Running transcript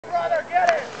brother, get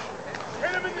it!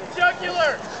 Hit him in the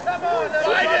jugular! Come on,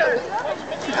 fight him!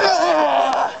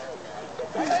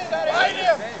 Fight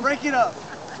him! Break it up.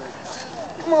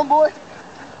 Come on, boy.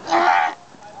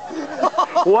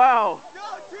 Wow. Yo,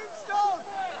 tombstone!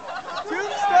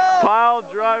 Tombstone! Pile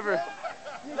driver.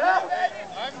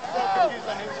 I'm so confused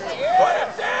on who's here. Put him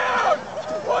down!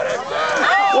 Put him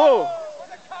down! Whoa.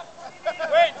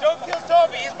 Wait, don't kill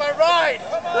Toby, he's my ride!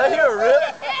 Did I hear a rip?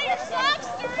 Hey, your socks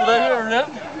dirty. Did I hear a rip?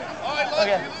 Oh, I love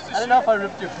Okay, I don't know if I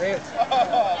ripped your pants.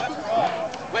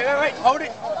 Wait, hold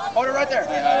it. Hold it right there.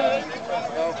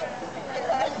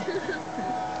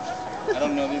 I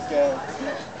don't know these guys.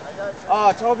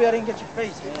 Oh, Toby, I didn't get your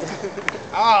face, man.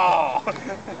 Oh!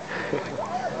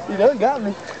 You done got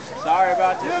me. Sorry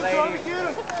about this, lady.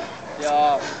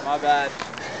 Yo, my bad.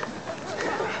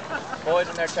 Boys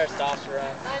and their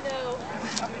testosterone. I know.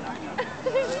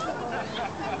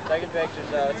 Taking pictures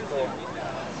though, it's cool.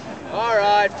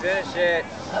 Alright, finish it.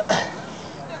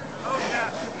 Oh,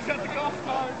 yeah. We got the golf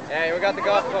cart. Hey, we got the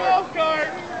golf cart. Golf cart.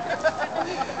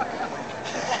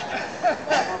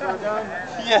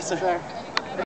 Yes, sir.